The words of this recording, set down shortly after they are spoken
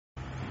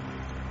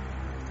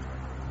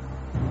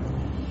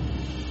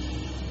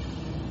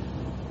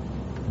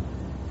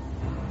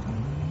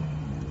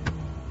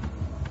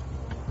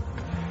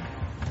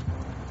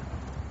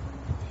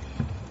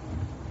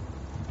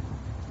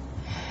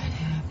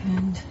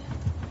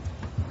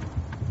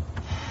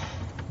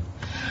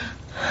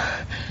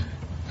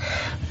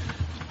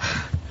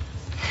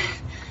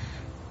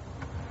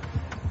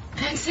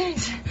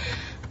Vincent!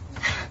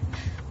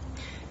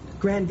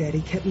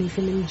 Granddaddy kept me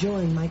from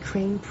enjoying my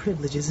Crane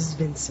privileges as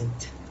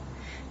Vincent.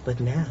 But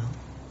now,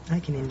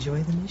 I can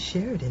enjoy them as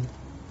Sheridan.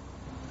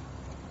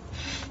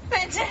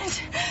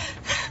 Vincent!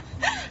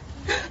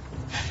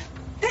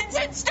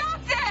 Vincent, stop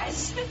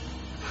this!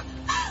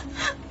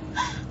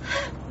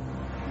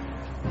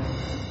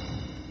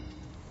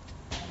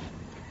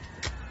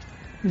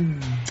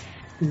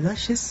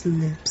 Luscious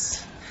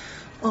lips.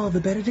 All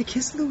the better to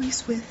kiss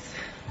Luis with.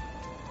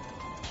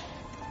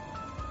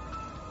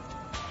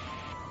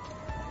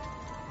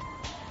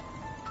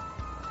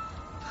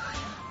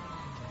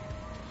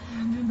 I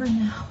remember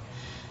now.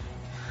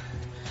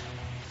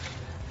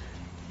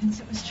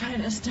 Vincent was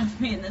trying to stuff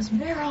me in this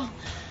barrel.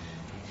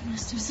 He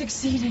must have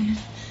succeeded.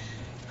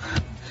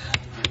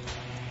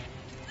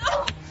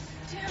 Oh,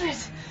 damn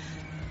it.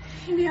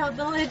 He nailed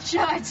the lid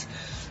shut.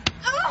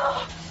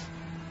 Oh!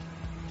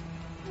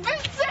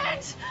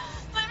 Vincent!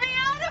 Let me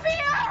out of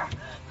here!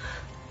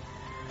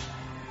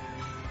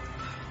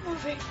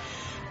 Moving.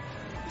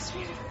 Must be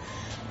in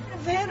a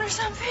van or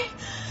something.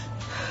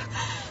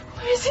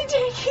 Where is he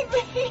taking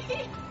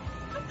me?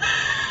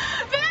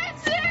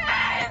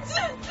 Vincent!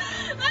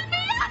 Let me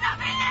out of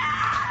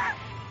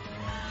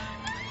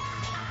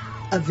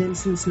here!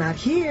 Vincent's not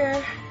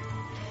here.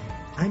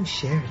 I'm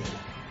Sheridan,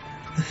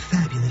 the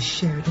fabulous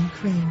Sheridan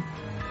Crane.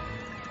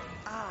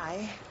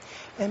 I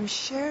am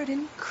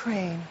Sheridan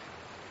Crane,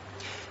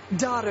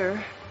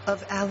 daughter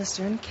of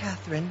Alistair and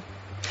Catherine,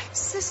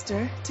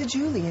 sister to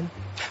Julian,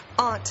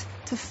 aunt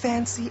to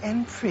Fancy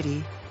and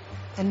Pretty,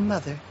 and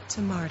mother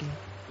to Marty.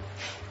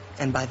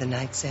 And by the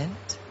night's end,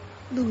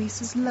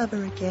 Luis's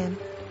lover again.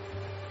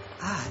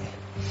 I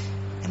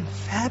am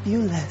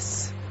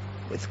fabulous,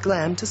 with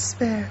glam to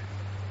spare.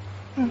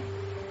 Oh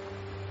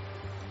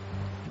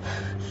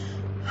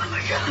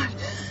my God.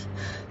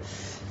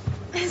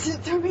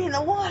 Vincent threw me in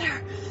the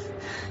water.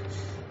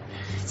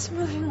 It's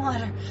moving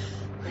water.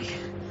 Like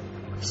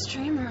a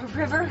stream or a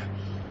river.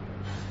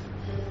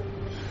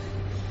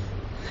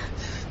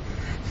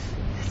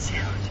 That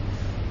sound.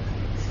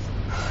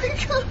 Oh my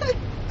God.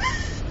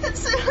 That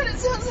sound, it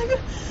sounds like a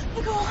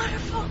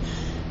waterfall.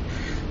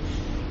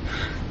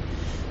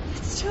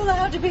 It's too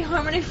loud to be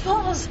Harmony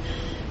Falls.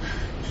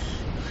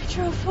 I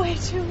drove way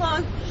too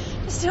long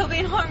to still be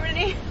in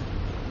Harmony.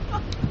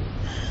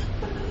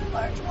 One of the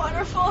large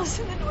waterfalls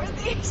in the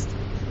Northeast.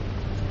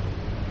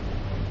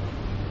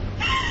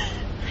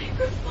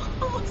 Niagara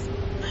Falls.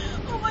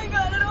 Oh my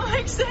God, it all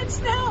makes sense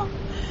now.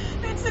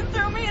 Vincent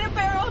threw me in a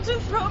barrel to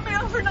throw me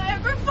over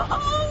Niagara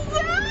Falls.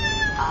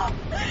 Help!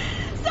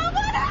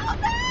 Someone help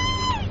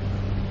me!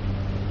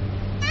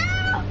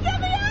 Help!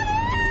 Get me out of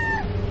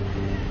here!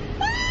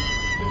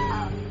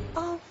 Help!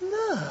 Oh,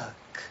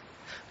 look.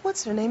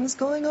 What's her name is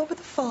going over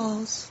the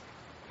falls.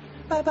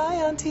 Bye-bye,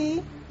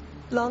 Auntie.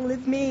 Long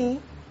live me.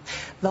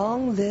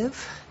 Long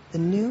live the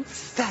new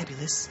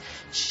fabulous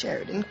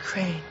Sheridan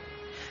Crane.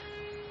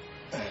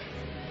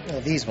 Oh,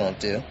 these won't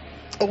do.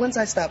 Once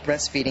I stop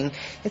breastfeeding,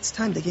 it's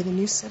time to get a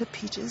new set of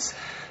peaches.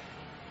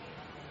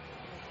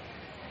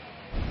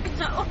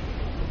 No.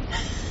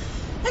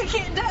 I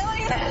can't die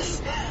like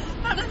this.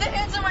 Not at the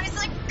hands of my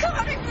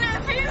psychotic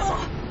nephew.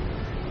 No.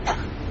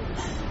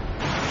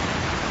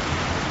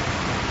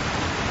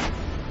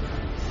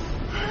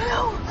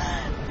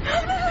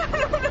 No, no.